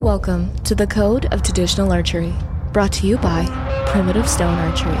Welcome to the Code of Traditional Archery, brought to you by Primitive Stone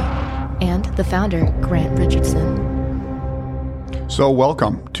Archery and the founder, Grant Richardson. So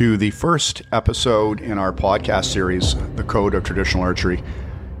welcome to the first episode in our podcast series, The Code of Traditional Archery.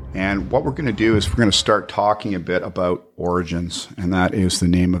 And what we're going to do is we're going to start talking a bit about origins, and that is the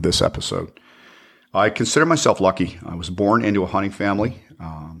name of this episode. I consider myself lucky. I was born into a hunting family,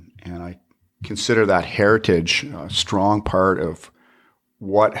 and I consider that heritage a strong part of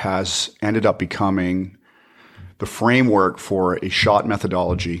what has ended up becoming the framework for a shot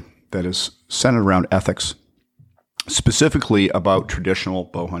methodology that is centered around ethics, specifically about traditional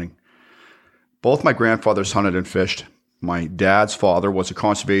bow hunting. Both my grandfathers hunted and fished. My dad's father was a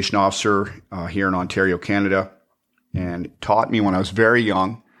conservation officer here in Ontario, Canada, and taught me when I was very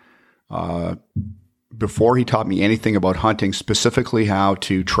young, before he taught me anything about hunting, specifically how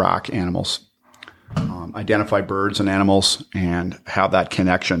to track animals. Identify birds and animals and have that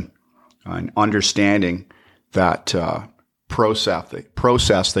connection and understanding that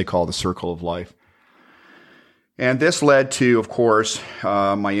process they call the circle of life. And this led to, of course,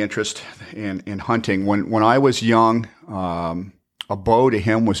 my interest in hunting. When I was young, a bow to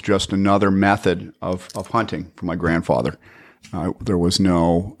him was just another method of hunting for my grandfather. There was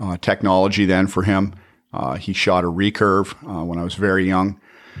no technology then for him. He shot a recurve when I was very young.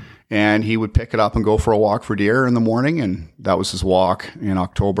 And he would pick it up and go for a walk for deer in the morning. And that was his walk in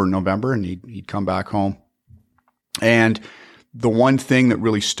October, November, and he'd come back home. And the one thing that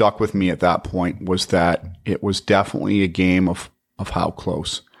really stuck with me at that point was that it was definitely a game of how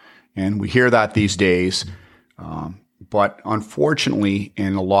close. And we hear that these days. But unfortunately,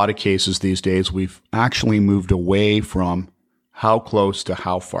 in a lot of cases these days, we've actually moved away from how close to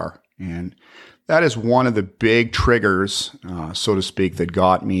how far. And that is one of the big triggers, so to speak, that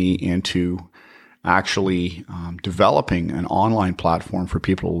got me into actually developing an online platform for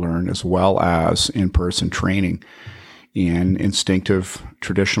people to learn, as well as in-person training in instinctive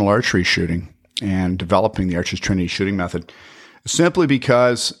traditional archery shooting and developing the Archer's Trinity shooting method. Simply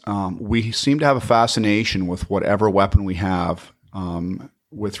because we seem to have a fascination with whatever weapon we have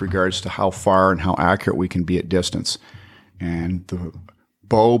with regards to how far and how accurate we can be at distance. And the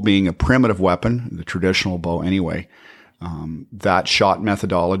bow being a primitive weapon, the traditional bow anyway, that shot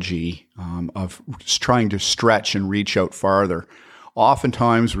methodology of trying to stretch and reach out farther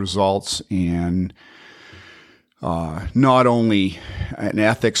oftentimes results in not only an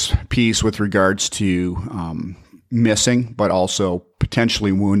ethics piece with regards to missing, but also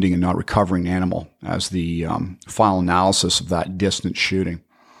potentially wounding and not recovering an animal as the final analysis of that distance shooting.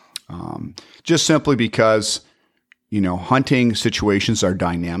 Just simply because hunting situations are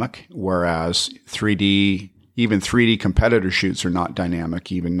dynamic, whereas 3D competitor shoots are not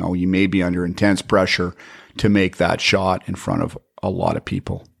dynamic, even though you may be under intense pressure to make that shot in front of a lot of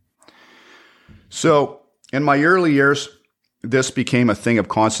people. So in my early years, this became a thing of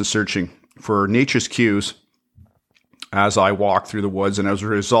constant searching for nature's cues as I walked through the woods, and as a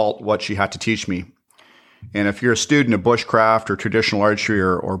result, what she had to teach me. And if you're a student of bushcraft or traditional archery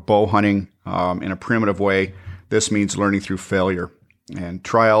or bow hunting in a primitive way, this means learning through failure and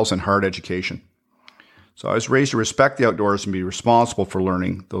trials and hard education. So I was raised to respect the outdoors and be responsible for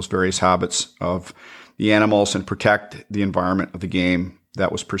learning those various habits of the animals and protect the environment of the game that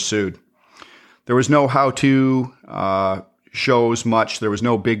was pursued. There was no how-to shows much. There was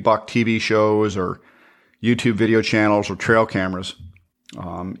no big buck TV shows or YouTube video channels or trail cameras.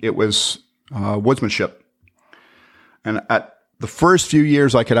 It was woodsmanship. And at the first few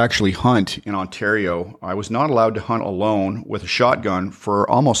years I could actually hunt in Ontario, I was not allowed to hunt alone with a shotgun for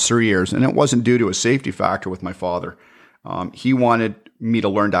almost 3 years, and it wasn't due to a safety factor with my father. He wanted me to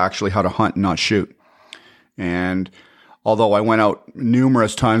learn to actually how to hunt and not shoot. And although I went out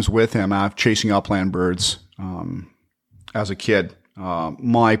numerous times with him chasing upland birds as a kid,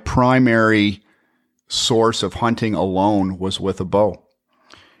 my primary source of hunting alone was with a bow.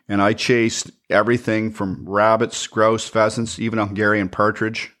 And I chased everything from rabbits, grouse, pheasants, even Hungarian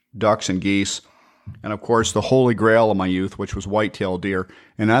partridge, ducks, and geese. And of course, the holy grail of my youth, which was white-tailed deer.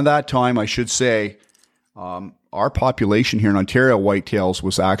 And at that time, I should say, our population here in Ontario, whitetails,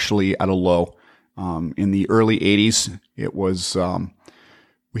 was actually at a low. In the early 80s, it was,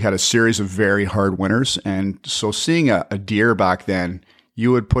 we had a series of very hard winters. And so seeing a deer back then,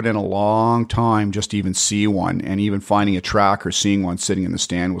 you would put in a long time just to even see one, and even finding a track or seeing one sitting in the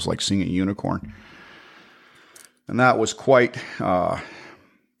stand was like seeing a unicorn. And that was quite a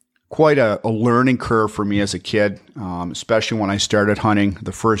learning curve for me as a kid, especially when I started hunting.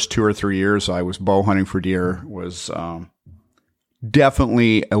 The first 2 or 3 years I was bow hunting for deer was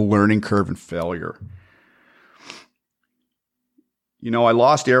definitely a learning curve and failure. I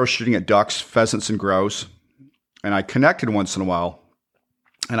lost arrow shooting at ducks, pheasants, and grouse, and I connected once in a while.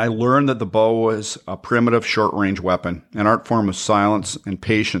 And I learned that the bow was a primitive short-range weapon, an art form of silence and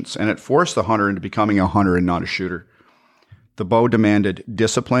patience, and it forced the hunter into becoming a hunter and not a shooter. The bow demanded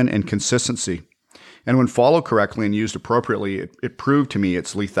discipline and consistency. And when followed correctly and used appropriately, it proved to me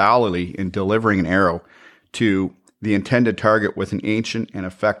its lethality in delivering an arrow to the intended target with an ancient and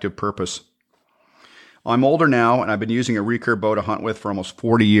effective purpose. I'm older now, and I've been using a recurve bow to hunt with for almost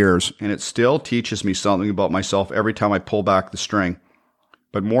 40 years, and it still teaches me something about myself every time I pull back the string.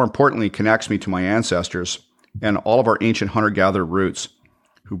 But more importantly, connects me to my ancestors and all of our ancient hunter-gatherer roots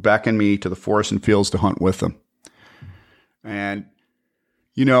who beckon me to the forests and fields to hunt with them. And,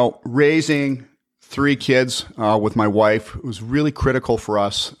 raising 3 kids with my wife was really critical for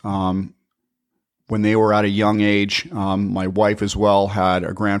us when they were at a young age. My wife as well had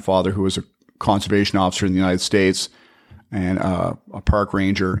a grandfather who was a conservation officer in the United States and a park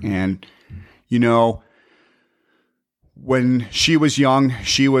ranger. And, when she was young,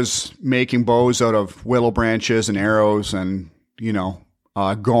 she was making bows out of willow branches and arrows and,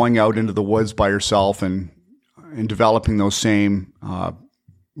 going out into the woods by herself and developing those same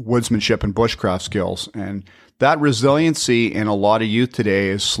woodsmanship and bushcraft skills. And that resiliency in a lot of youth today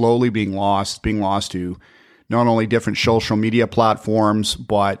is slowly being lost to not only different social media platforms,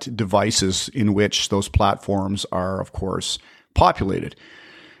 but devices in which those platforms are, of course, populated.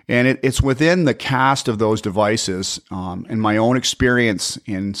 And it's within the cast of those devices, and my own experience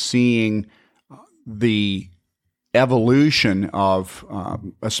in seeing the evolution of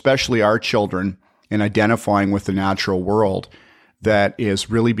especially our children in identifying with the natural world, that is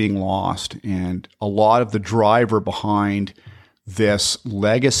really being lost. And a lot of the driver behind this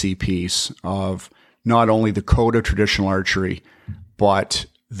legacy piece of not only the code of traditional archery, but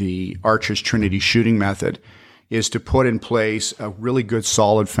the Archer's Trinity shooting method is to put in place a really good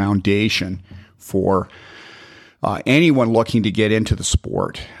solid foundation for anyone looking to get into the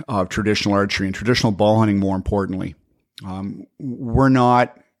sport of traditional archery and traditional bow hunting, more importantly. We're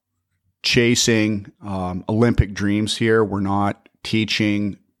not chasing Olympic dreams here. We're not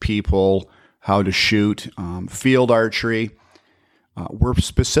teaching people how to shoot field archery. We're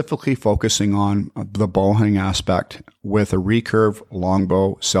specifically focusing on the bow hunting aspect with a recurve,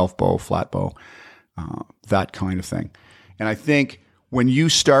 longbow, self-bow, flat bow, that kind of thing. And I think when you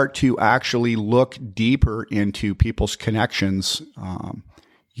start to actually look deeper into people's connections,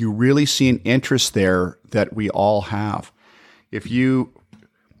 you really see an interest there that we all have. If you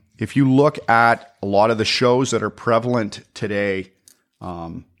look at a lot of the shows that are prevalent today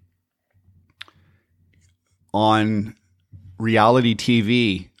on reality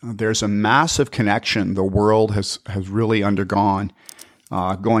TV, there's a massive connection the world has really undergone,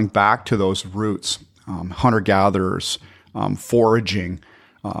 going back to those roots, hunter-gatherers, foraging,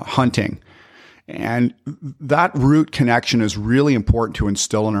 hunting. And that root connection is really important to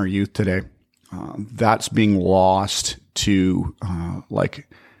instill in our youth today. That's being lost to, like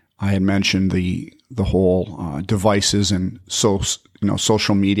I had mentioned, the whole devices and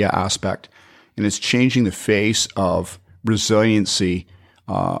social media aspect, and it's changing the face of resiliency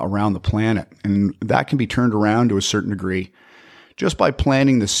around the planet, and that can be turned around to a certain degree just by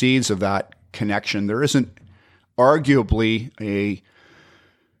planting the seeds of that connection. There isn't arguably a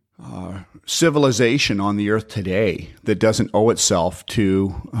civilization on the earth today that doesn't owe itself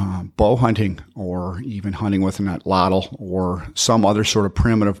to bow hunting or even hunting with an atlatl or some other sort of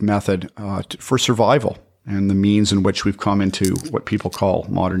primitive method for survival and the means in which we've come into what people call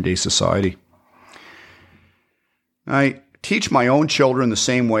modern day society. I teach my own children the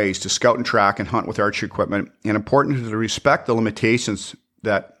same ways to scout and track and hunt with archery equipment, and important to respect the limitations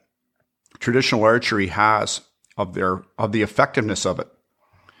that traditional archery has of the effectiveness of it.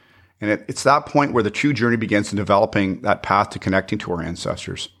 And it's that point where the true journey begins in developing that path to connecting to our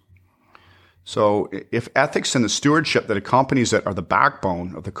ancestors. So if ethics and the stewardship that accompanies it are the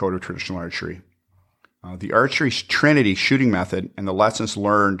backbone of the code of traditional archery, the Archery's Trinity shooting method and the lessons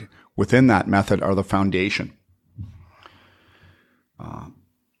learned within that method are the foundation.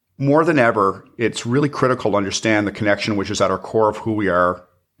 More than ever, it's really critical to understand the connection which is at our core of who we are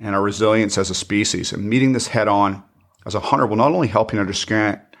and our resilience as a species. And meeting this head on as a hunter will not only help you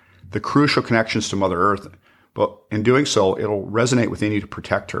understand the crucial connections to Mother Earth, but in doing so, it'll resonate within you to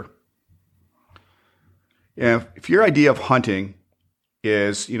protect her. If your idea of hunting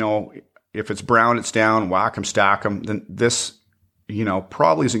is, if it's brown, it's down, whack 'em, stack 'em, then this,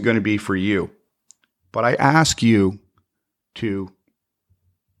 probably isn't going to be for you. But I ask you to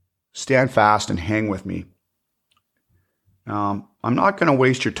stand fast and hang with me. I'm not going to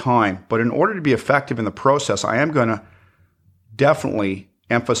waste your time, but in order to be effective in the process, I am going to definitely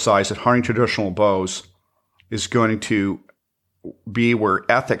emphasize that hunting traditional bows is going to be where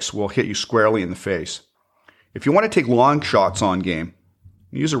ethics will hit you squarely in the face. If you want to take long shots on game,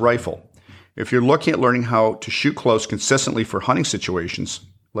 use a rifle. If you're looking at learning how to shoot close consistently for hunting situations,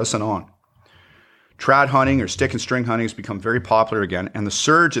 listen on. Trad hunting or stick and string hunting has become very popular again, and the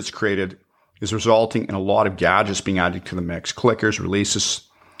surge it's created is resulting in a lot of gadgets being added to the mix. Clickers, releases.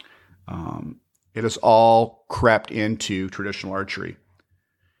 It has all crept into traditional archery,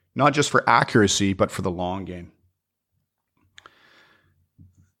 not just for accuracy, but for the long game.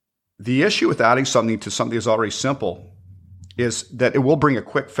 The issue with adding something to something that's already simple is that it will bring a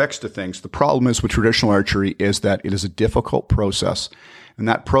quick fix to things. The problem is with traditional archery is that it is a difficult process, and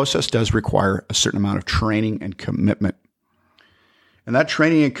that process does require a certain amount of training and commitment. And that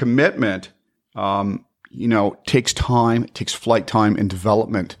training and commitment, takes time, it takes flight time and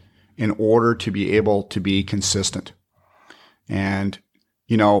development in order to be able to be consistent. And,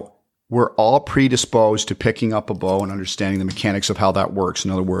 we're all predisposed to picking up a bow and understanding the mechanics of how that works. In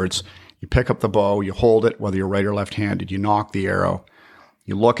other words, you pick up the bow, you hold it, whether you're right or left-handed, you nock the arrow,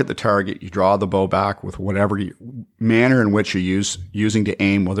 you look at the target, you draw the bow back with whatever manner in which you're using to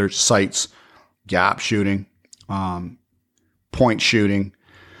aim, whether it's sights, gap shooting, point shooting,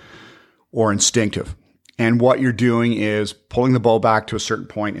 or instinctive. And what you're doing is pulling the bow back to a certain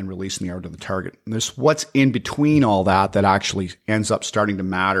point and releasing the arrow to the target. And there's what's in between all that actually ends up starting to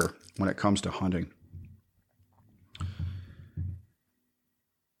matter when it comes to hunting.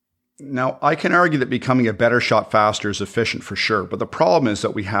 Now, I can argue that becoming a better shot faster is efficient for sure, but the problem is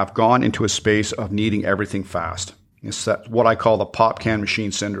that we have gone into a space of needing everything fast. It's what I call the pop can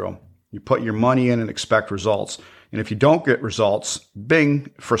machine syndrome. You put your money in and expect results. And if you don't get results,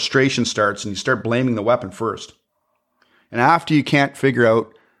 bing, frustration starts and you start blaming the weapon first. And after you can't figure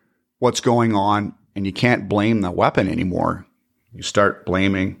out what's going on and you can't blame the weapon anymore, you start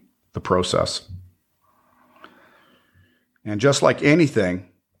blaming the process. And just like anything,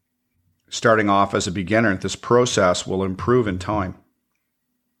 starting off as a beginner, this process will improve in time.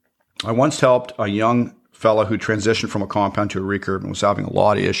 I once helped a young fellow who transitioned from a compound to a recurve and was having a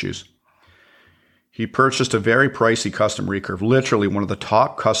lot of issues. He purchased a very pricey custom recurve, literally one of the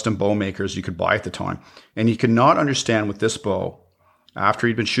top custom bow makers you could buy at the time. And he could not understand with this bow, after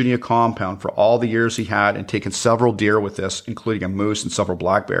he'd been shooting a compound for all the years he had and taken several deer with this, including a moose and several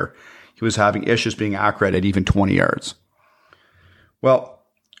black bear, he was having issues being accurate at even 20 yards. Well,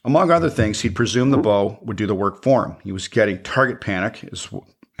 among other things, he'd presumed the bow would do the work for him. He was getting target panic,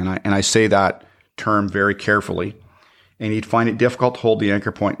 and I say that term very carefully, and he'd find it difficult to hold the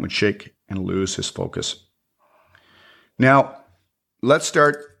anchor point and would shake and lose his focus. Now, let's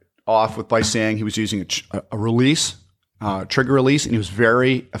start off by saying he was using a release, trigger release, and he was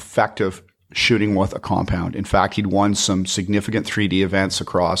very effective shooting with a compound. In fact, he'd won some significant 3D events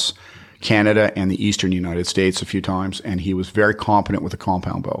across Canada and the eastern United States a few times, and he was very competent with a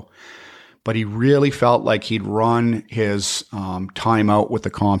compound bow. But he really felt like he'd run his time out with the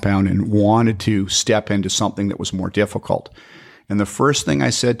compound and wanted to step into something that was more difficult. And the first thing I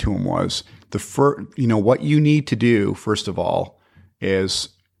said to him was, what you need to do, first of all, is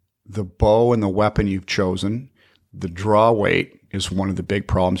the bow and the weapon you've chosen, the draw weight is one of the big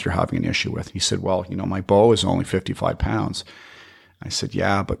problems you're having an issue with. He said, well, my bow is only 55 pounds. I said,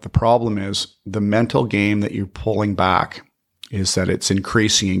 yeah, but the problem is the mental game that you're pulling back is that it's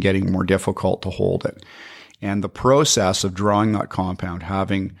increasing and getting more difficult to hold it. And the process of drawing that compound,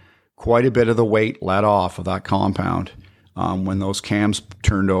 having quite a bit of the weight let off of that compound when those cams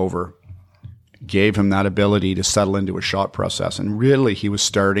turned over, gave him that ability to settle into a shot process. And really, he was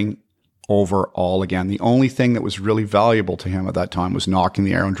starting over all again. The only thing that was really valuable to him at that time was nocking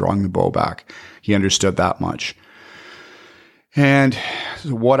the arrow and drawing the bow back. He understood that much. And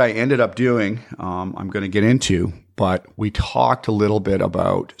what I ended up doing, I'm going to get into, but we talked a little bit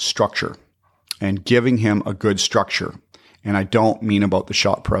about structure and giving him a good structure. And I don't mean about the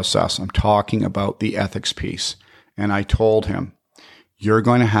shot process. I'm talking about the ethics piece. And I told him, you're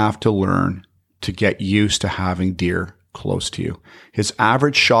going to have to learn to get used to having deer close to you. His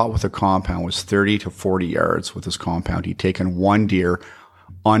average shot with a compound was 30 to 40 yards with his compound. He'd taken one deer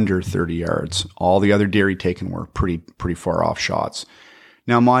under 30 yards. All the other deer he'd taken were pretty far off shots.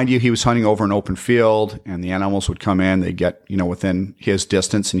 Now, mind you, he was hunting over an open field and the animals would come in, they'd get, within his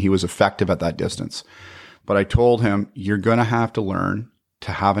distance, and he was effective at that distance. But I told him, you're going to have to learn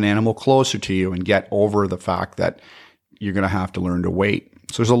to have an animal closer to you and get over the fact that you're going to have to learn to wait.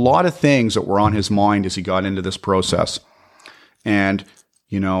 So there's a lot of things that were on his mind as he got into this process. And,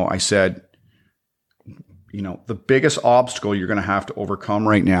 I said, the biggest obstacle you're going to have to overcome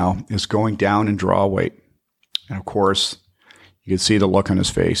right now is going down in draw weight. And of course, You could see the look on his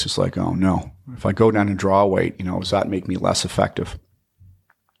face. It's like, oh no, if I go down and draw weight, does that make me less effective?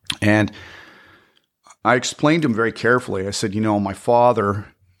 And I explained to him very carefully. I said, my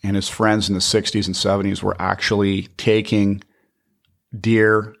father and his friends in the 60s and 70s were actually taking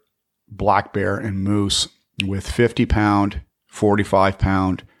deer, black bear, and moose with 50-pound,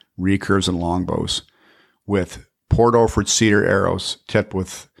 45-pound recurves and longbows with Port Orford cedar arrows tipped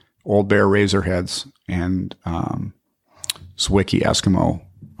with Old Bear razor heads and Zwickey Eskimo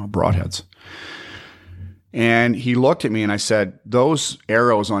broadheads. And he looked at me and I said, those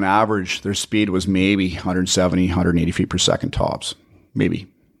arrows on average, their speed was maybe 170, 180 feet per second tops, maybe,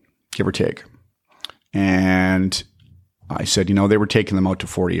 give or take. And I said, they were taking them out to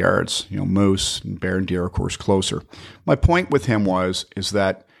 40 yards, moose and bear and deer, of course, closer. My point with him is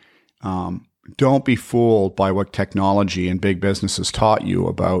that don't be fooled by what technology and big business has taught you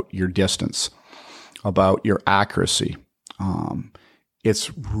about your distance, about your accuracy.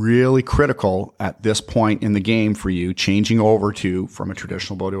 It's really critical at this point in the game for you, changing over from a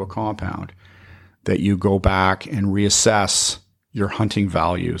traditional bow to a compound, that you go back and reassess your hunting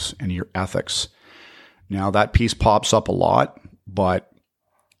values and your ethics. Now, that piece pops up a lot, but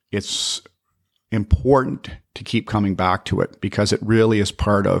it's important to keep coming back to it because it really is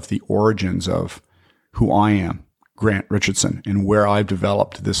part of the origins of who I am, Grant Richardson, and where I've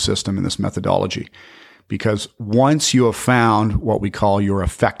developed this system and this methodology. Because once you have found what we call your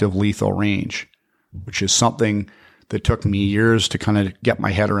effective lethal range, which is something that took me years to kind of get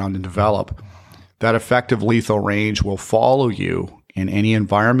my head around and develop, that effective lethal range will follow you in any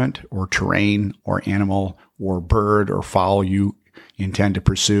environment or terrain or animal or bird or fowl you intend to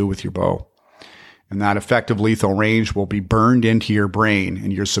pursue with your bow. And that effective lethal range will be burned into your brain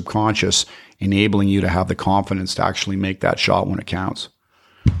and your subconscious, enabling you to have the confidence to actually make that shot when it counts.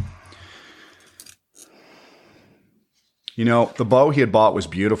 The bow he had bought was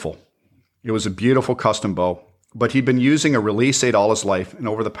beautiful. It was a beautiful custom bow, but he'd been using a Release 8 all his life. And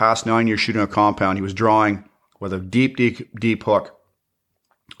over the past 9 years shooting a compound, he was drawing with a deep, deep, deep hook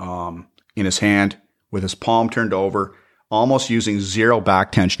in his hand with his palm turned over, almost using zero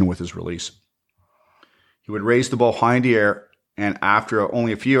back tension with his release. He would raise the bow high in the air, and after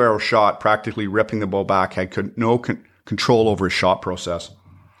only a few arrows shot, practically ripping the bow back, had no control over his shot process.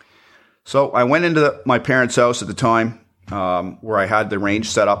 So I went into my parents' house at the time, where I had the range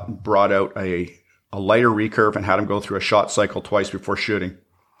set up, and brought out a lighter recurve and had him go through a shot cycle twice before shooting.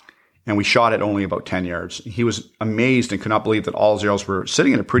 And we shot at only about 10 yards. He was amazed and could not believe that all his arrows were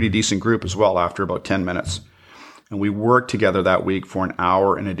sitting in a pretty decent group as well after about 10 minutes. And we worked together that week for an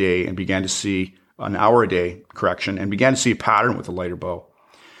hour a day and began to see a pattern with the lighter bow.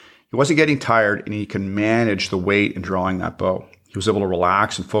 He wasn't getting tired and he could manage the weight in drawing that bow. He was able to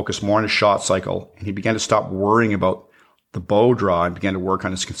relax and focus more on his shot cycle, and he began to stop worrying about the bow draw and began to work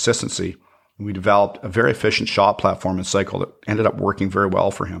on his consistency. And we developed a very efficient shot platform and cycle that ended up working very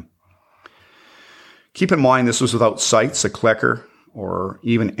well for him. Keep in mind, this was without sights, a clicker, or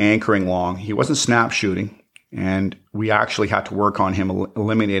even anchoring long. He wasn't snap shooting, and we actually had to work on him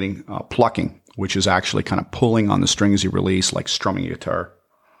eliminating plucking, which is actually kind of pulling on the strings you release like strumming a guitar.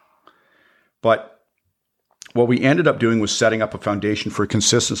 But what we ended up doing was setting up a foundation for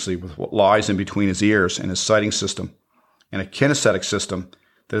consistency with what lies in between his ears and his sighting system, and a kinesthetic system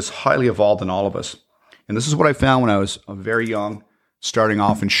that is highly evolved in all of us. And this is what I found when I was very young, starting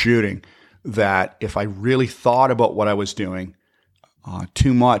off in shooting, that if I really thought about what I was doing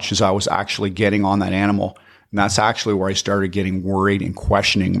too much, as I was actually getting on that animal, and that's actually where I started getting worried and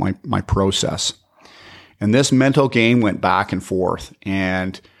questioning my process. And this mental game went back and forth.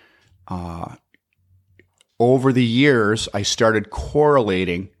 And over the years, I started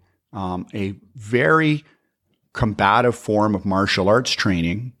correlating a very combative form of martial arts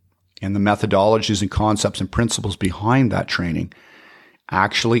training and the methodologies and concepts and principles behind that training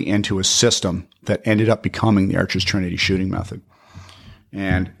actually into a system that ended up becoming the Archer's Trinity shooting method.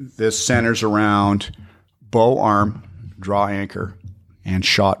 And this centers around bow arm, draw anchor, and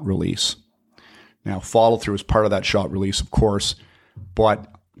shot release. Now, follow through is part of that shot release, of course,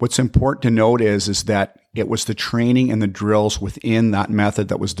 but what's important to note is that it was the training and the drills within that method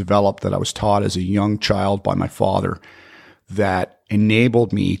that was developed, that I was taught as a young child by my father, that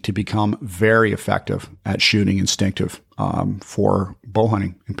enabled me to become very effective at shooting instinctive for bow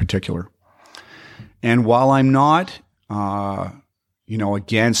hunting in particular. And while I'm not,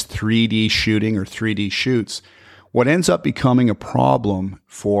 against 3D shooting or 3D shoots, what ends up becoming a problem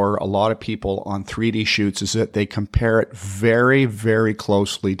for a lot of people on 3D shoots is that they compare it very, very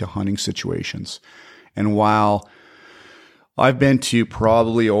closely to hunting situations. And while I've been to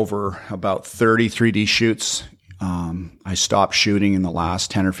probably over about 30 3D shoots I stopped shooting in the last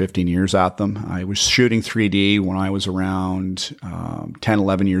 10 or 15 years at them. I was shooting 3D when I was around 10,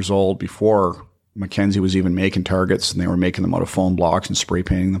 11 years old, before Mackenzie was even making targets, and they were making them out of foam blocks and spray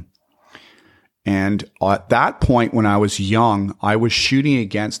painting them. And at that point, when I was young, I was shooting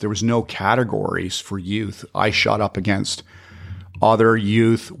against, there was no categories for youth. I shot up against other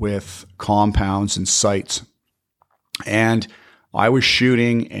youth with compounds and sights. And I was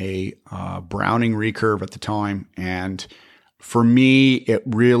shooting a Browning recurve at the time. And for me, it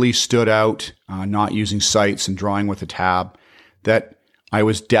really stood out, not using sights and drawing with a tab, that I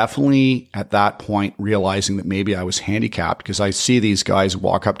was definitely at that point realizing that maybe I was handicapped, because I see these guys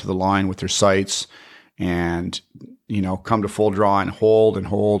walk up to the line with their sights and, come to full draw and hold and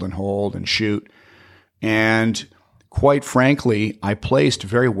hold and hold and shoot. And quite frankly, I placed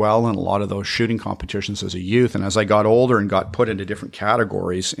very well in a lot of those shooting competitions as a youth. And as I got older and got put into different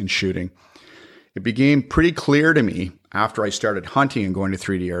categories in shooting, it became pretty clear to me after I started hunting and going to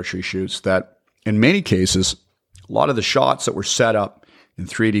 3D archery shoots that in many cases, a lot of the shots that were set up in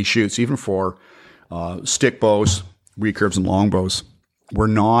 3D shoots, even for stick bows, recurves, and longbows, were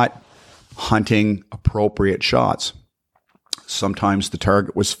not hunting appropriate shots. Sometimes the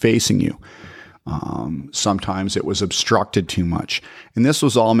target was facing you. Sometimes it was obstructed too much. And this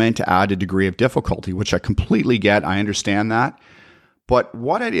was all meant to add a degree of difficulty, which I completely get. I understand that. But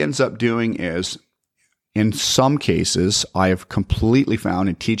what it ends up doing is, in some cases, I have completely found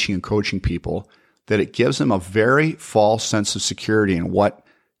in teaching and coaching people that it gives them a very false sense of security in what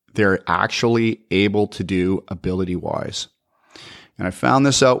they're actually able to do ability-wise. And I found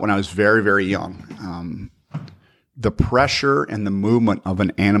this out when I was very, very young. The pressure and the movement of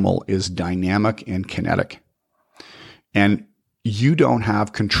an animal is dynamic and kinetic. And you don't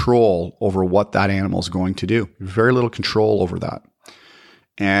have control over what that animal is going to do. Very little control over that.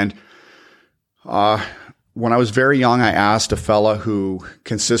 And when I was very young, I asked a fella who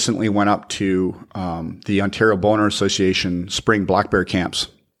consistently went up to the Ontario Boner Association spring black bear camps.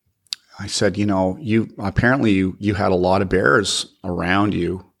 I said, you had a lot of bears around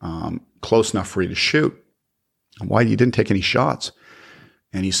you, close enough for you to shoot. Why you didn't take any shots?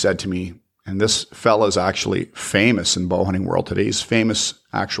 And he said to me, and this fella is actually famous in bow hunting world today. He's a famous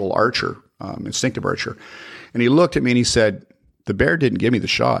actual archer, instinctive archer. And he looked at me and he said, the bear didn't give me the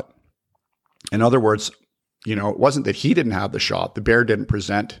shot. In other words, it wasn't that he didn't have the shot. The bear didn't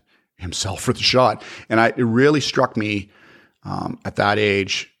present himself for the shot. And it really struck me at that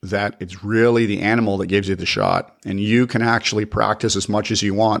age that it's really the animal that gives you the shot. And you can actually practice as much as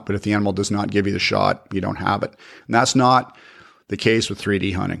you want, but if the animal does not give you the shot, you don't have it. And that's not the case with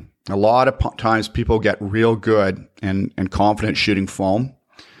 3D hunting. A lot of times people get real good and confident shooting foam.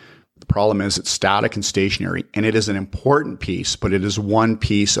 The problem is it's static and stationary, and it is an important piece, but it is one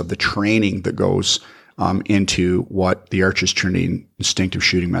piece of the training that goes into what the Archer's Trinity instinctive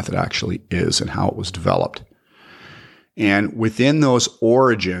shooting method actually is and how it was developed. And within those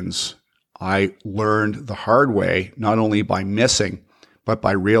origins, I learned the hard way, not only by missing, but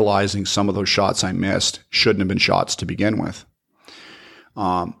by realizing some of those shots I missed shouldn't have been shots to begin with.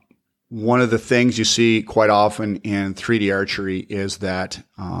 One of the things you see quite often in 3D archery is that,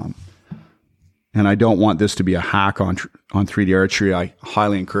 and I don't want this to be a hack on 3D archery, I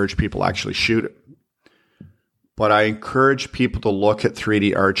highly encourage people to actually shoot it. But I encourage people to look at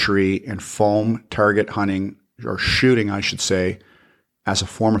 3D archery and foam target hunting, or shooting, I should say, as a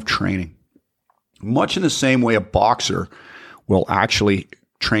form of training. Much in the same way a boxer will actually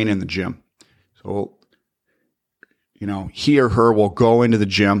train in the gym. So, he or her will go into the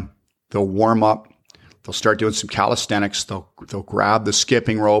gym, they'll warm up, they'll start doing some calisthenics, they'll grab the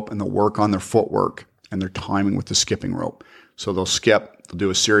skipping rope and they'll work on their footwork and their timing with the skipping rope. So they'll skip, they'll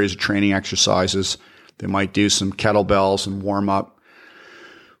do a series of training exercises, they might do some kettlebells and warm up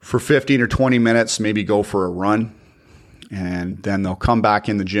for 15 or 20 minutes, maybe go for a run. And then they'll come back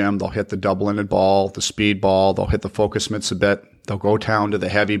in the gym. They'll hit the double-ended ball, the speed ball. They'll hit the focus mitts a bit. They'll go down to the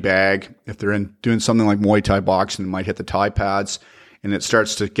heavy bag. If they're doing something like Muay Thai boxing, they might hit the Thai pads. And it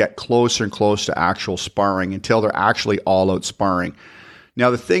starts to get closer and closer to actual sparring until they're actually all out sparring. Now,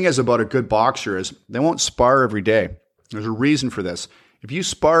 the thing is about a good boxer is they won't spar every day. There's a reason for this. If you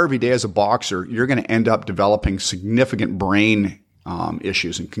spar every day as a boxer, you're going to end up developing significant brain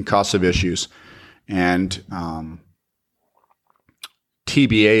issues and concussive issues and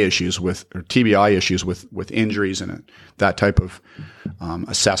TBI issues with injuries and that type of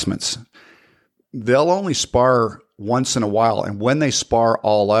assessments. They'll only spar once in a while, and when they spar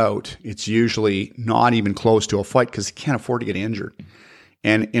all out, it's usually not even close to a fight because they can't afford to get injured.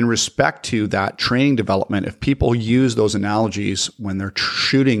 And in respect to that training development, if people use those analogies when they're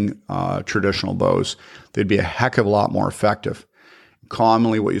shooting traditional bows, they'd be a heck of a lot more effective.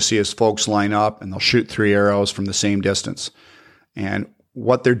 Commonly, what you see is folks line up and they'll shoot 3 arrows from the same distance. And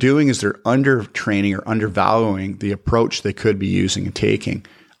what they're doing is they're under-training or undervaluing the approach they could be using and taking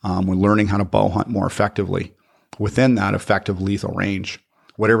when learning how to bow hunt more effectively within that effective lethal range,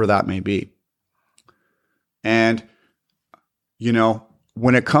 whatever that may be. And,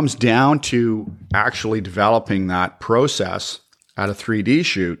 when it comes down to actually developing that process at a 3D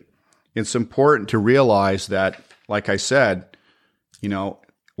shoot, it's important to realize that, like I said,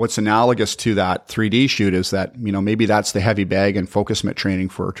 what's analogous to that 3D shoot is that, maybe that's the heavy bag and focus mitt training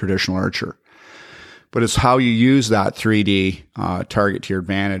for a traditional archer. But it's how you use that 3D target to your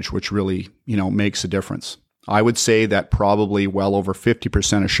advantage, which really, makes a difference. I would say that probably well over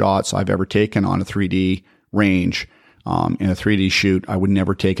 50% of shots I've ever taken on a 3D range in a 3D shoot, I would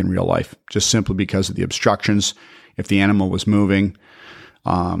never take in real life, just simply because of the obstructions. If the animal was moving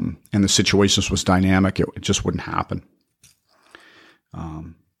and the situation was dynamic, it just wouldn't happen.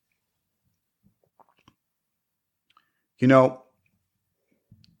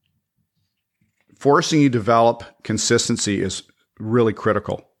 Forcing you to develop consistency is really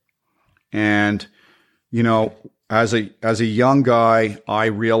critical. And, as a young guy, I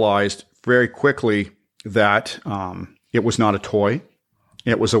realized very quickly that it was not a toy.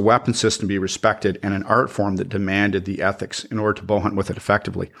 It was a weapon system to be respected and an art form that demanded the ethics in order to bow hunt with it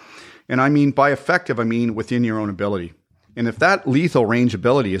effectively. And I mean, by effective, I mean within your own ability. And if that lethal range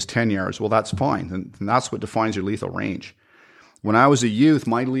ability is 10 yards, well, that's fine. And that's what defines your lethal range. When I was a youth,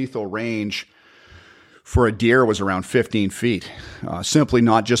 my lethal range for a deer was around 15 feet, simply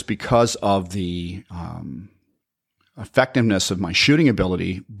not just because of the effectiveness of my shooting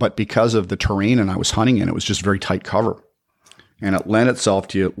ability, but because of the terrain and I was hunting in. It was just very tight cover. And it lent itself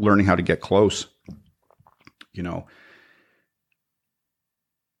to learning how to get close.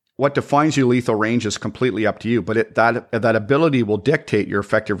 What defines your lethal range is completely up to you, but that ability will dictate your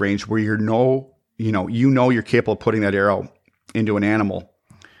effective range, where you're capable of putting that arrow into an animal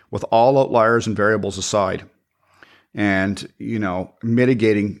with all outliers and variables aside, and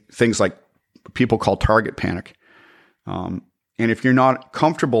mitigating things like people call target panic. And if you're not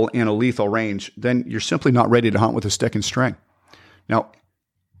comfortable in a lethal range, then you're simply not ready to hunt with a stick and string. Now,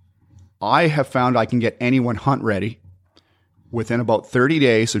 I have found I can get anyone hunt ready within about 30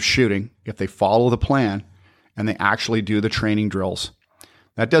 days of shooting if they follow the plan and they actually do the training drills.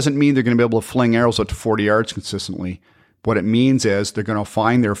 That doesn't mean they're going to be able to fling arrows out to 40 yards consistently. What it means is they're going to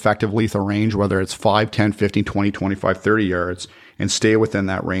find their effective lethal range, whether it's 5, 10, 15, 20, 25, 30 yards, and stay within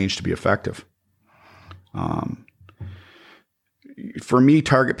that range to be effective. For me,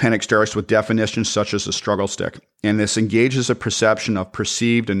 target panic starts with definitions such as a struggle stick, and this engages a perception of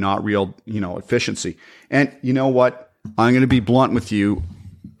perceived and not real, efficiency. And you know what? I'm going to be blunt with you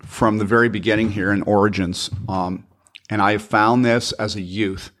from the very beginning here in Origins, and I have found this as a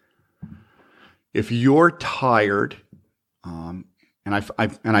youth. If you're tired, and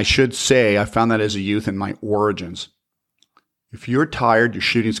I should say I found that as a youth in my Origins. If you're tired, your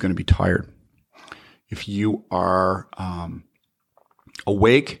shooting is going to be tired. If you are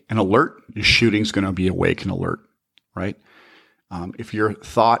awake and alert, your shooting's going to be awake and alert, right? If your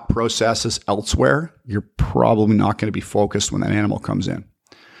thought process is elsewhere, you're probably not going to be focused when that animal comes in,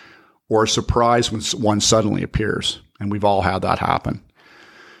 or surprised when one suddenly appears. And we've all had that happen.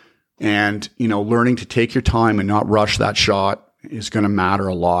 And, learning to take your time and not rush that shot is going to matter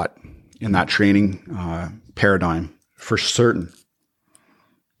a lot in that training paradigm for certain.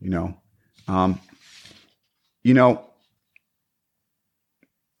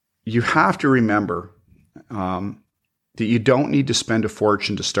 You have to remember that you don't need to spend a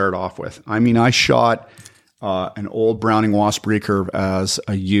fortune to start off with. I mean, I shot an old Browning Wasp recurve as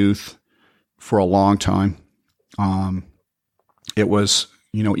a youth for a long time. It was,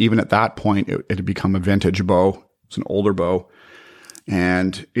 even at that point, it had become a vintage bow. It's an older bow,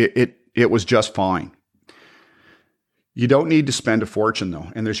 and it was just fine. You don't need to spend a fortune,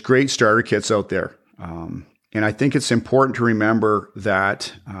 though, and there's great starter kits out there. And I think it's important to remember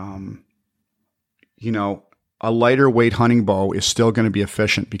that, a lighter weight hunting bow is still going to be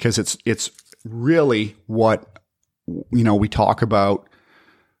efficient, because it's really what, we talk about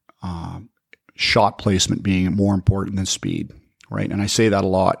shot placement being more important than speed, right? And I say that a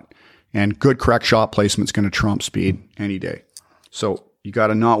lot. And good, correct shot placement is going to trump speed any day. So you got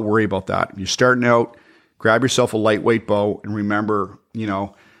to not worry about that. You're starting out, grab yourself a lightweight bow, and remember,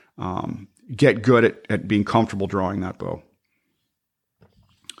 get good at being comfortable drawing that bow.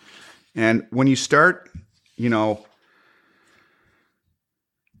 And when you start,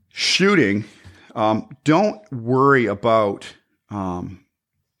 shooting, don't worry about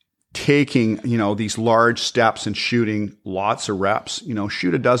taking, these large steps and shooting lots of reps.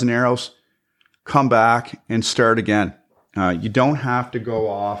 Shoot a dozen arrows, come back and start again. You don't have to go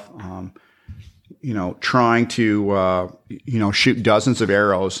off, trying to, shoot dozens of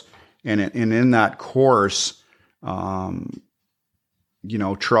arrows. And in that course,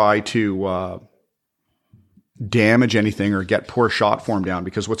 try to damage anything or get poor shot form down,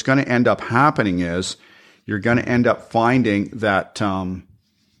 because what's going to end up happening is you're going to end up finding that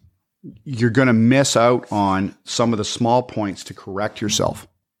you're going to miss out on some of the small points to correct yourself.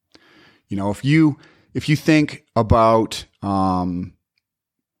 If you think about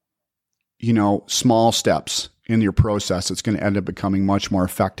small steps in your process, it's going to end up becoming much more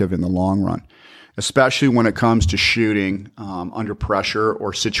effective in the long run, especially when it comes to shooting under pressure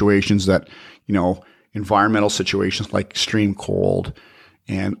or situations that, environmental situations like extreme cold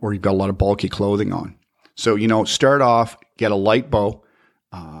or you've got a lot of bulky clothing on. So, start off, get a light bow,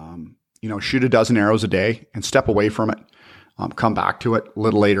 shoot a dozen arrows a day and step away from it. Come back to it a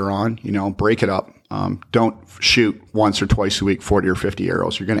little later on, break it up. Don't shoot once or twice a week, 40 or 50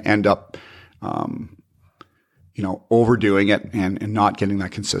 arrows. You're going to end up, overdoing it and not getting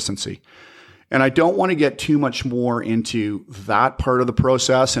that consistency. And I don't want to get too much more into that part of the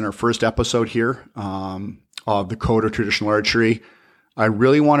process in our first episode here of the Code of Traditional Archery. I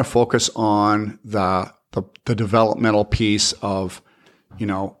really want to focus on the developmental piece of,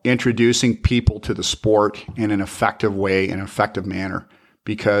 introducing people to the sport in an effective way, in an effective manner.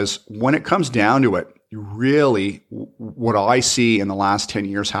 Because when it comes down to it, really what I see in the last 10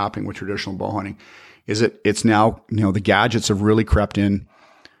 years happening with traditional bow hunting is it's now, the gadgets have really crept in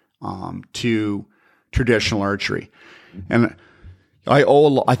to traditional archery. And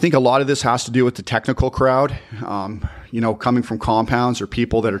I think a lot of this has to do with the technical crowd, coming from compounds or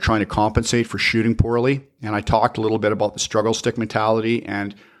people that are trying to compensate for shooting poorly. And I talked a little bit about the struggle stick mentality,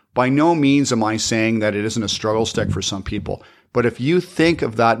 and by no means am I saying that it isn't a struggle stick for some people. But if you think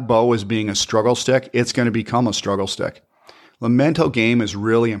of that bow as being a struggle stick, it's going to become a struggle stick. The mental game is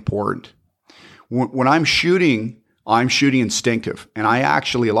really important. When I'm shooting instinctive. And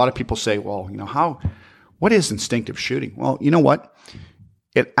a lot of people say, well, what is instinctive shooting? Well, you know what?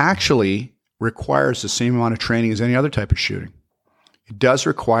 It actually requires the same amount of training as any other type of shooting. It does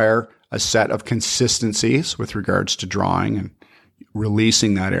require a set of consistencies with regards to drawing and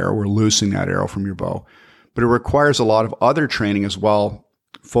releasing that arrow or loosing that arrow from your bow. But it requires a lot of other training as well,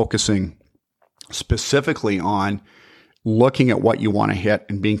 focusing specifically on looking at what you want to hit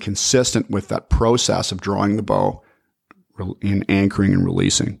and being consistent with that process of drawing the bow in anchoring and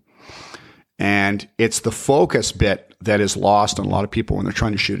releasing. And it's the focus bit that is lost on a lot of people when they're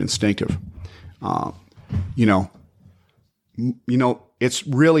trying to shoot instinctive. It's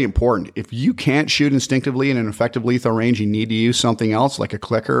really important. If you can't shoot instinctively in an effective lethal range, you need to use something else like a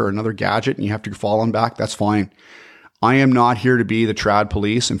clicker or another gadget, and you have to fall on back. That's fine. I am not here to be the trad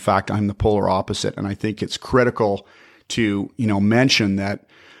police. In fact, I'm the polar opposite. And I think it's critical to, mention that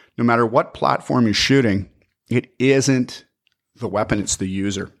no matter what platform you're shooting, it isn't the weapon, it's the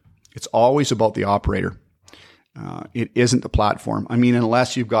user. It's always about the operator. It isn't the platform. I mean,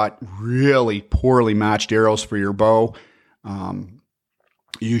 unless you've got really poorly matched arrows for your bow,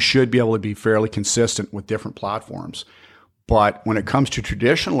 you should be able to be fairly consistent with different platforms. But when it comes to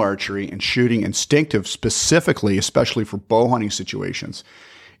traditional archery and shooting instinctive specifically, especially for bow hunting situations,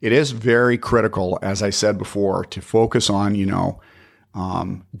 it is very critical, as I said before, to focus on,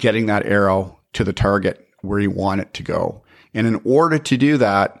 getting that arrow to the target where you want it to go. And in order to do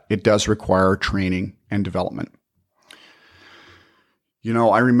that, it does require training and development.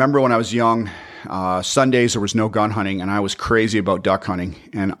 I remember when I was young, Sundays there was no gun hunting, and I was crazy about duck hunting.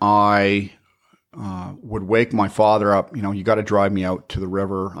 And I would wake my father up, you got to drive me out to the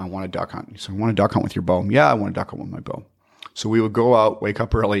river. I want to duck hunt. He said, "You want to duck hunt with your bow?" "Yeah, I want to duck hunt with my bow." So we would go out, wake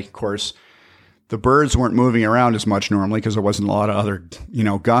up early. Of course, the birds weren't moving around as much normally because there wasn't a lot of other,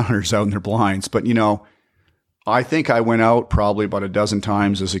 gun hunters out in their blinds. But, I think I went out probably about a dozen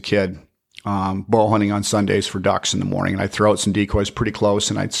times as a kid, bow hunting on Sundays for ducks in the morning. And I'd throw out some decoys pretty close,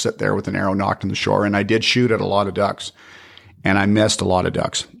 and I'd sit there with an arrow knocked on the shore. And I did shoot at a lot of ducks, and I missed a lot of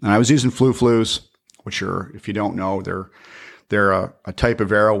ducks. And I was using flu-flus, which are, if you don't know, they're a type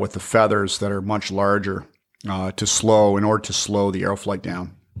of arrow with the feathers that are much larger in order to slow the arrow flight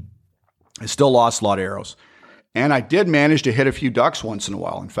down. I still lost a lot of arrows. And I did manage to hit a few ducks once in a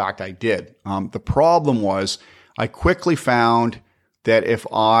while. In fact, I did. The problem was I quickly found that if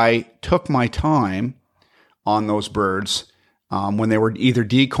I took my time on those birds, when they were either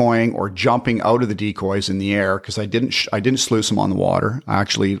decoying or jumping out of the decoys in the air, because I didn't sluice them on the water. I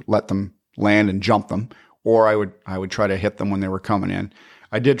actually let them land and jump them, or I would try to hit them when they were coming in.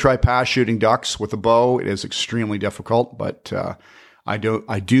 I did try pass shooting ducks with a bow. It is extremely difficult, but I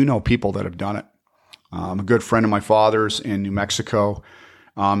do know people that have done it. A good friend of my father's in New Mexico.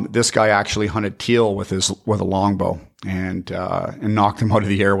 This guy actually hunted teal with a longbow and knocked them out of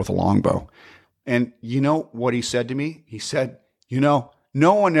the air with a longbow. And you know what he said to me? He said, no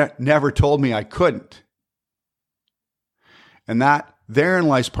one never told me I couldn't. And that therein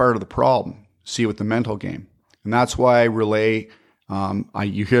lies part of the problem. See, with the mental game. And that's why I relay,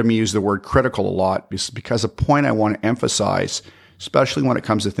 you hear me use the word critical a lot, because a point I want to emphasize, especially when it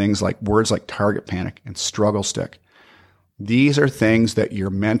comes to things like words like target panic and struggle stick. These are things that your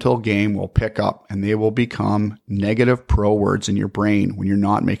mental game will pick up, and they will become negative pro words in your brain when you're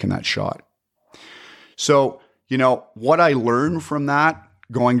not making that shot. So, what I learned from that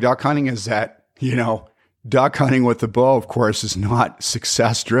going duck hunting is that, duck hunting with the bow, of course, is not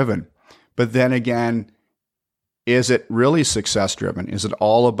success driven. But then again, is it really success driven? Is it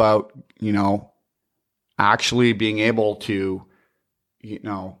all about, actually being able to,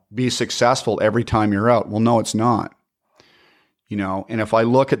 be successful every time you're out? Well, no, it's not. And if I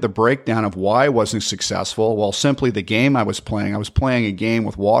look at the breakdown of why I wasn't successful, well, simply the game I was playing a game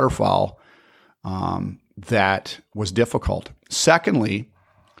with waterfowl that was difficult. Secondly,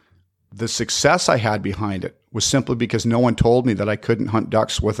 the success I had behind it was simply because no one told me that I couldn't hunt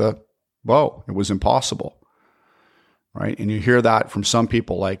ducks with a bow. It was impossible, right? And you hear that from some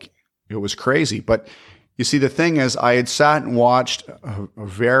people like it was crazy. But you see, the thing is, I had sat and watched a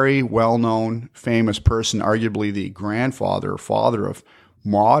very well-known, famous person, arguably the grandfather or father of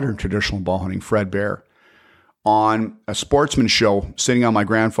modern traditional bow hunting, Fred Bear, on a sportsman show sitting on my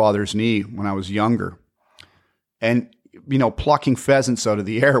grandfather's knee when I was younger. And, plucking pheasants out of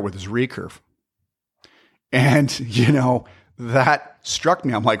the air with his recurve. And, that struck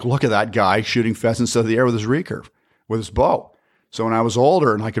me. I'm like, look at that guy shooting pheasants out of the air with his recurve, with his bow. So when I was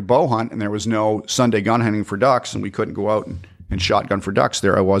older and I could bow hunt and there was no Sunday gun hunting for ducks and we couldn't go out and shotgun for ducks,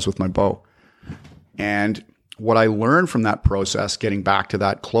 there I was with my bow. And what I learned from that process, getting back to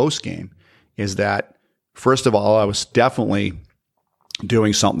that close game, is that, first of all, I was definitely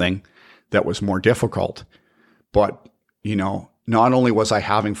doing something that was more difficult. But, not only was I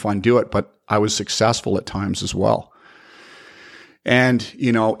having fun do it, but I was successful at times as well. And,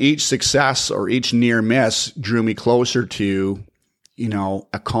 each success or each near miss drew me closer to,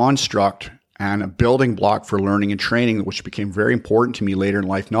 a construct and a building block for learning and training, which became very important to me later in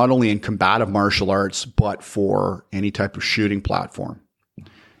life, not only in combative martial arts, but for any type of shooting platform.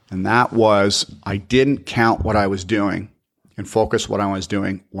 And that was, I didn't count what I was doing and focus what I was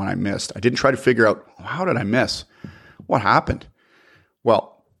doing when I missed. I didn't try to figure out, how did I miss? What happened?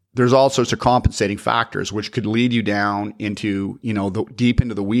 Well, there's all sorts of compensating factors, which could lead you down into, deep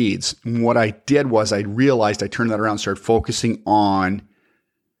into the weeds. And what I did was I realized I turned that around and started focusing on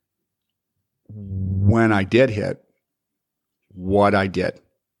when I did hit, what I did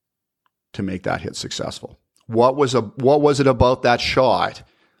to make that hit successful. What was it about that shot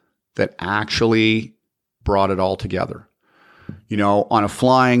that actually brought it all together? On a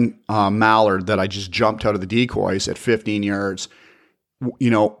flying mallard that I just jumped out of the decoys at 15 yards,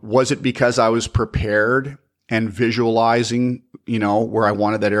 was it because I was prepared and visualizing, where I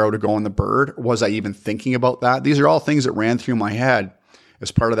wanted that arrow to go on the bird? Was I even thinking about that? These are all things that ran through my head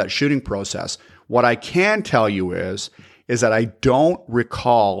as part of that shooting process. What I can tell you is that I don't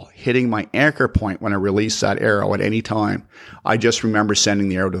recall hitting my anchor point when I released that arrow at any time. I just remember sending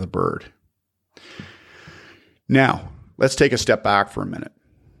the arrow to the bird. Now, let's take a step back for a minute.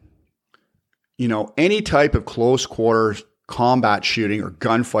 Any type of close quarters combat shooting or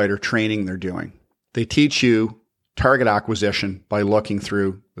gunfighter training they're doing, they teach you target acquisition by looking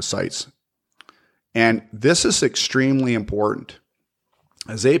through the sights. And this is extremely important.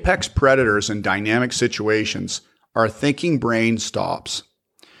 As apex predators in dynamic situations, our thinking brain stops.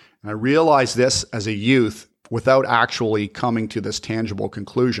 And I realized this as a youth without actually coming to this tangible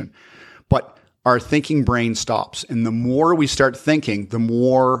conclusion. But our thinking brain stops. And the more we start thinking, the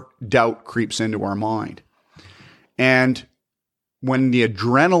more doubt creeps into our mind. And when the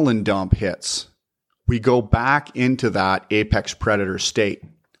adrenaline dump hits, we go back into that apex predator state.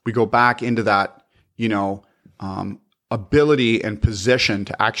 We go back into that, ability and position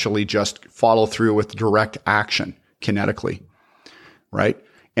to actually just follow through with direct action kinetically, right?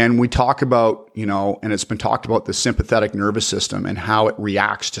 And we talk about, and it's been talked about, the sympathetic nervous system and how it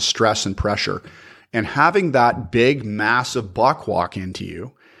reacts to stress and pressure. And having that big, massive buck walk into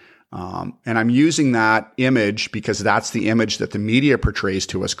you, And I'm using that image because that's the image that the media portrays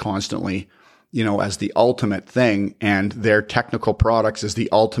to us constantly, as the ultimate thing, and their technical products is the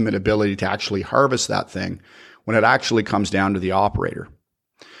ultimate ability to actually harvest that thing, when it actually comes down to the operator.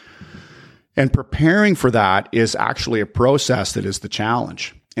 And preparing for that is actually a process that is the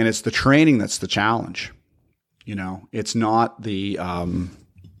challenge. And it's the training that's the challenge. It's not the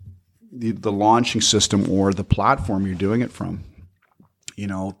launching system or the platform you're doing it from.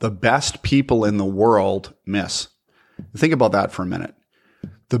 The best people in the world miss. Think about that for a minute.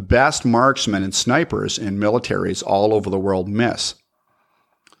 The best marksmen and snipers in militaries all over the world miss.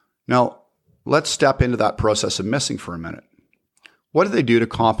 Now, let's step into that process of missing for a minute. What do they do to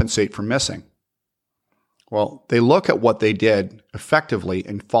compensate for missing? Well, they look at what they did effectively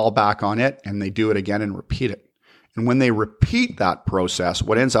and fall back on it, and they do it again and repeat it. And when they repeat that process,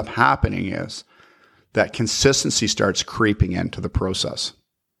 what ends up happening is that consistency starts creeping into the process.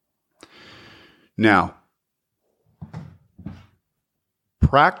 Now,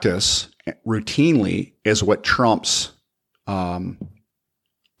 practice routinely is what trumps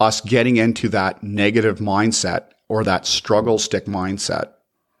us getting into that negative mindset or that struggle stick mindset,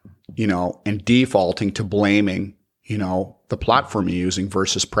 and defaulting to blaming, the platform you're using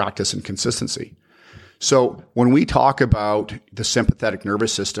versus practice and consistency. So when we talk about the sympathetic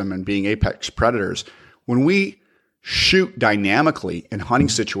nervous system and being apex predators, when we shoot dynamically in hunting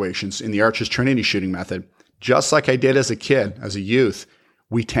situations in the Archer's Trinity shooting method, just like I did as a kid, as a youth,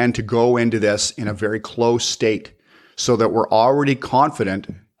 we tend to go into this in a very close state so that we're already confident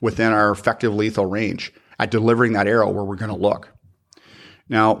within our effective lethal range at delivering that arrow where we're going to look.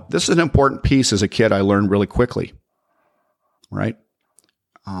 Now, this is an important piece as a kid I learned really quickly, right?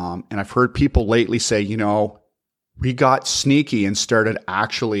 And I've heard people lately say, we got sneaky and started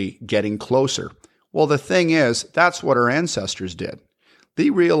actually getting closer. Well, the thing is, that's what our ancestors did. They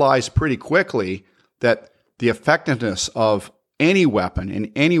realized pretty quickly that the effectiveness of any weapon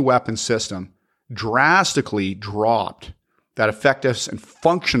in any weapon system drastically dropped. That effectiveness and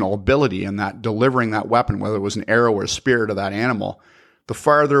functional ability in that delivering that weapon, whether it was an arrow or a spear to that animal, the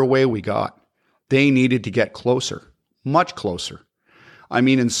farther away we got. They needed to get closer, much closer.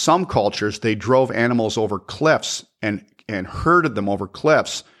 In some cultures, they drove animals over cliffs and herded them over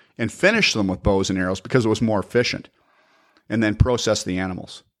cliffs and finished them with bows and arrows because it was more efficient, and then processed the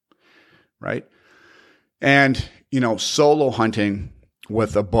animals, right? And, solo hunting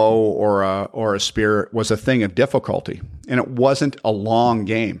with a bow or a spear was a thing of difficulty, and it wasn't a long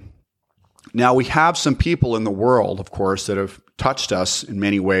game. Now, we have some people in the world, of course, that have touched us in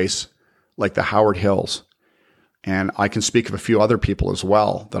many ways, like the Howard Hills. And I can speak of a few other people as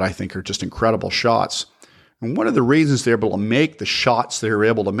well that I think are just incredible shots. And one of the reasons they're able to make the shots they were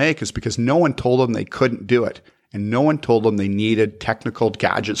able to make is because no one told them they couldn't do it. And no one told them they needed technical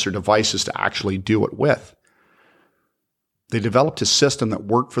gadgets or devices to actually do it with. They developed a system that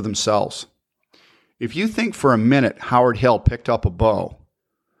worked for themselves. If you think for a minute Howard Hill picked up a bow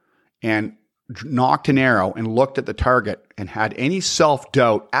and knocked an arrow and looked at the target and had any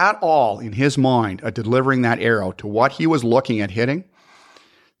self-doubt at all in his mind of delivering that arrow to what he was looking at hitting,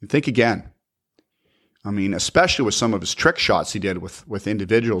 think again. Especially with some of his trick shots he did with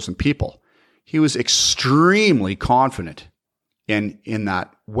individuals and people. He was extremely confident in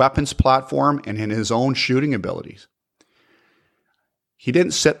that weapons platform and in his own shooting abilities. He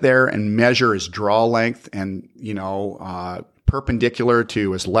didn't sit there and measure his draw length and, perpendicular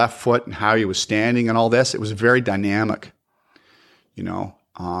to his left foot and how he was standing and all this. It was very dynamic,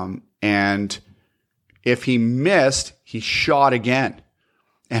 and if he missed, he shot again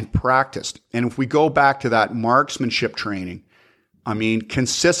and practiced. And if we go back to that marksmanship training,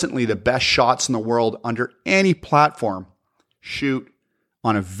 consistently the best shots in the world under any platform shoot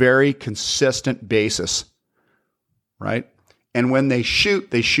on a very consistent basis, right? And when they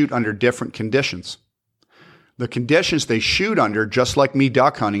shoot under different conditions. The conditions they shoot under, just like me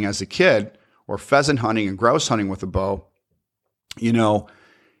duck hunting as a kid, or pheasant hunting and grouse hunting with a bow,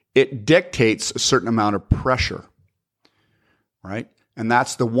 it dictates a certain amount of pressure, right? And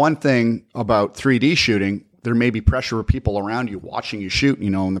that's the one thing about 3D shooting. There may be pressure of people around you watching you shoot,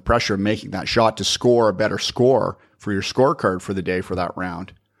 and the pressure of making that shot to score a better score for your scorecard for the day for that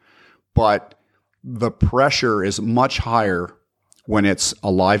round. But the pressure is much higher when it's a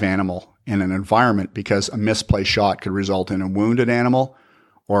live animal in an environment, because a misplaced shot could result in a wounded animal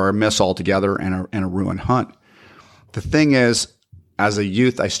or a miss altogether and a ruined hunt. The thing is, as a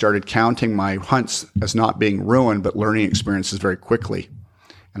youth, I started counting my hunts as not being ruined, but learning experiences very quickly.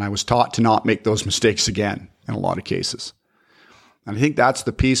 And I was taught to not make those mistakes again in a lot of cases. And I think that's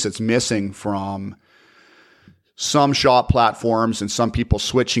the piece that's missing from some shot platforms and some people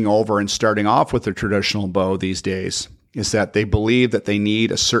switching over and starting off with their traditional bow these days is that they believe that they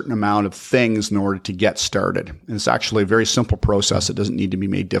need a certain amount of things in order to get started. And it's actually a very simple process. It doesn't need to be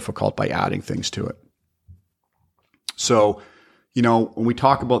made difficult by adding things to it. So, when we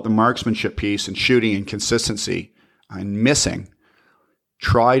talk about the marksmanship piece and shooting and consistency and missing,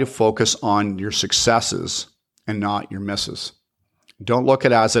 try to focus on your successes and not your misses. Don't look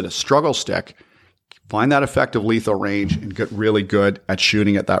at it as a struggle stick. Find that effective lethal range and get really good at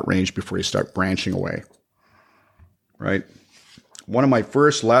shooting at that range before you start branching away. Right? One of my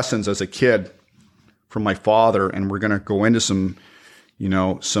first lessons as a kid from my father, and we're going to go into some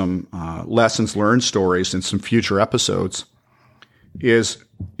lessons learned stories in some future episodes, is,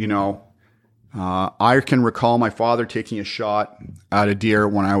 I can recall my father taking a shot at a deer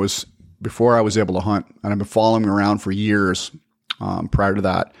before I was able to hunt, and I've been following him around for years prior to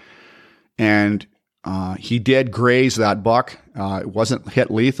that. And he did graze that buck. It wasn't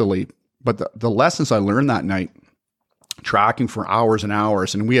hit lethally, but the lessons I learned that night, tracking for hours and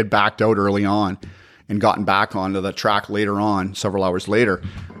hours, and we had backed out early on and gotten back onto the track later on, several hours later,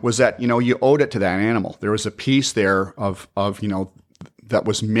 was that, you owed it to that animal. There was a piece there of that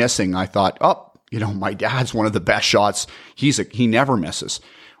was missing. I thought, my dad's one of the best shots. He never misses.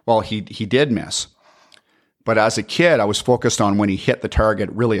 Well, he did miss. But as a kid, I was focused on when he hit the target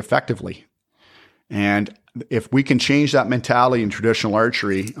really effectively. And if we can change that mentality in traditional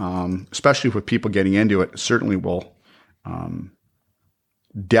archery, especially with people getting into it, certainly will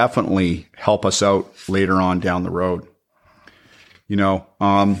definitely help us out later on down the road.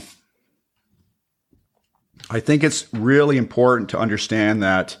 I think it's really important to understand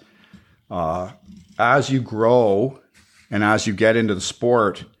that as you grow and as you get into the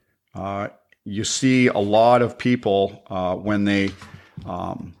sport, you see a lot of people when they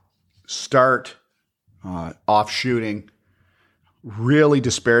start off shooting, really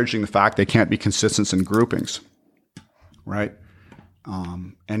disparaging the fact they can't be consistent in groupings, right?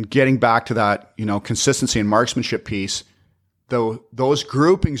 And getting back to that, consistency and marksmanship piece, though those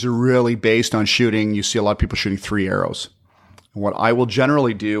groupings are really based on shooting. You see a lot of people shooting 3 arrows. And what I will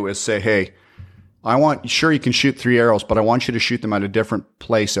generally do is say, hey, sure you can shoot 3 arrows, but I want you to shoot them at a different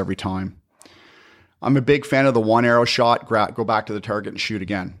place every time. I'm a big fan of the 1 arrow shot, go back to the target and shoot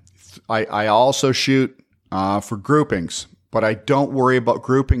again. I also shoot for groupings, but I don't worry about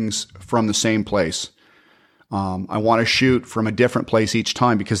groupings from the same place. I want to shoot from a different place each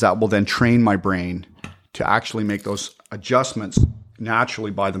time because that will then train my brain to actually make those adjustments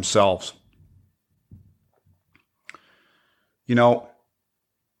naturally by themselves. The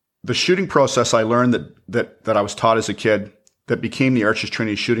shooting process I learned that I was taught as a kid that became the Archer's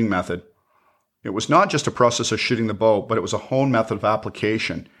Trinity shooting method. It was not just a process of shooting the bow, but it was a honed method of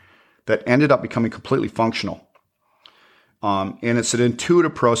application that ended up becoming completely functional. And it's an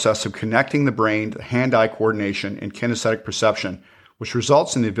intuitive process of connecting the brain to hand-eye coordination and kinesthetic perception, which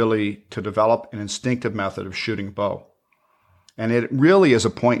results in the ability to develop an instinctive method of shooting a bow. And it really is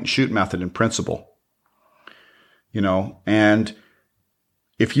a point-and-shoot method in principle. And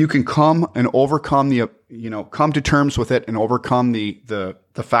if you can come and overcome come to terms with it and overcome the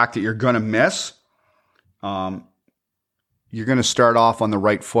fact that you're going to miss, you're going to start off on the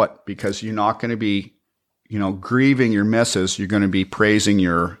right foot because you're not going to be, grieving your misses. You're going to be praising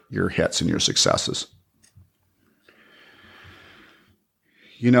your hits and your successes.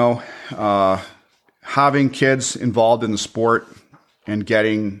 Having kids involved in the sport and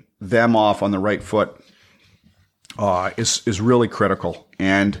getting them off on the right foot is really critical.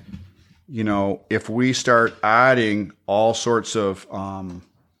 And, if we start adding all sorts of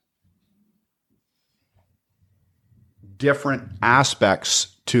different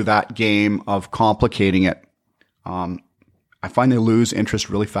aspects to that game of complicating it, I find they lose interest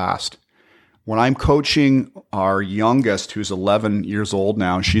really fast. When I'm coaching our youngest, who's 11 years old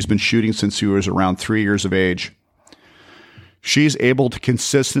now, she's been shooting since she was around 3 years of age. She's able to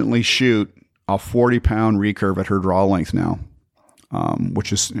consistently shoot a 40-pound recurve at her draw length now,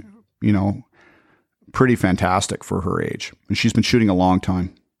 which is, pretty fantastic for her age. And she's been shooting a long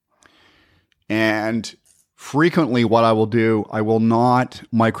time. And frequently what I will do, I will not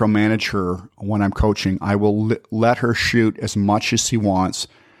micromanage her when I'm coaching. I will let her shoot as much as she wants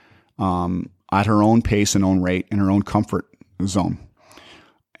at her own pace and own rate in her own comfort zone.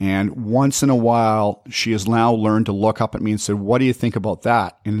 And once in a while, she has now learned to look up at me and say, what do you think about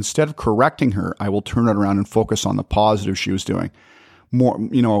that? And instead of correcting her, I will turn it around and focus on the positive she was doing. More,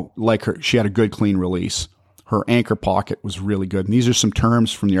 like she had a good clean release. Her anchor pocket was really good. And these are some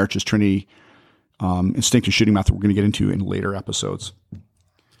terms from the Archer's Trinity instinctive shooting method we're going to get into in later episodes.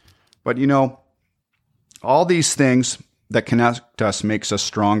 But, all these things that connect us makes us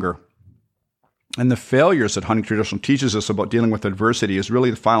stronger. And the failures that hunting tradition teaches us about dealing with adversity is really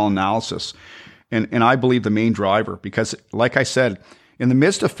the final analysis. And I believe the main driver, because like I said, in the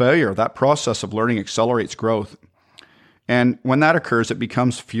midst of failure, that process of learning accelerates growth. And when that occurs, it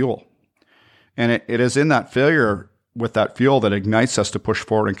becomes fuel. And it is in that failure with that fuel that ignites us to push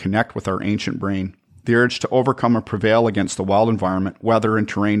forward and connect with our ancient brain. The urge to overcome and prevail against the wild environment, weather, and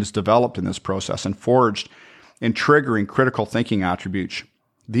terrain is developed in this process and forged in triggering critical thinking attributes.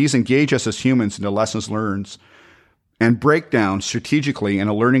 These engage us as humans into lessons learned and break down strategically in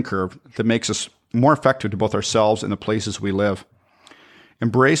a learning curve that makes us more effective to both ourselves and the places we live.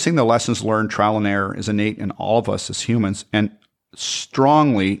 Embracing the lessons learned, trial and error, is innate in all of us as humans, and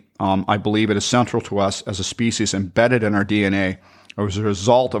strongly, I believe it is central to us as a species, embedded in our DNA as a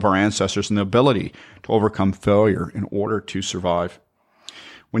result of our ancestors and the ability to overcome failure in order to survive.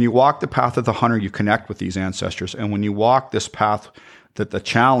 When you walk the path of the hunter, you connect with these ancestors, and when you walk this path that the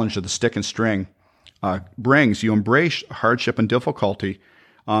challenge of the stick and string brings, you embrace hardship and difficulty,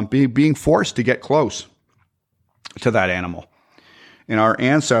 being forced to get close to that animal. And our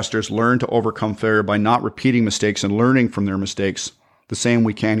ancestors learned to overcome failure by not repeating mistakes and learning from their mistakes the same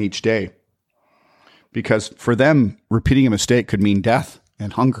we can each day. Because for them, repeating a mistake could mean death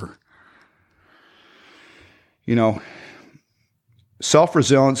and hunger. You know,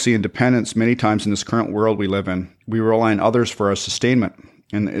 self-resiliency and dependence, many times in this current world we live in, we rely on others for our sustainment.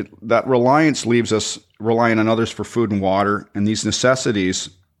 And that reliance leaves us relying on others for food and water. And these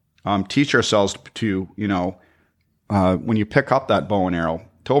necessities teach ourselves to, when you pick up that bow and arrow,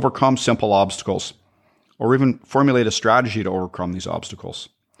 to overcome simple obstacles, or even formulate a strategy to overcome these obstacles.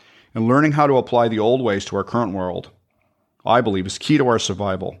 And learning how to apply the old ways to our current world, I believe, is key to our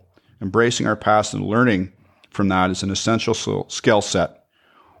survival. Embracing our past and learning from that is an essential skill set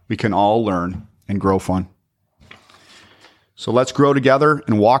we can all learn and grow from. So let's grow together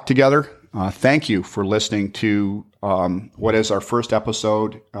and walk together. Thank you for listening to what is our first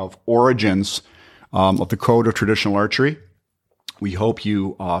episode of Origins of the Code of Traditional Archery. We hope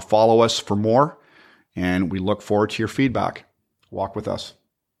you follow us for more, and we look forward to your feedback. Walk with us.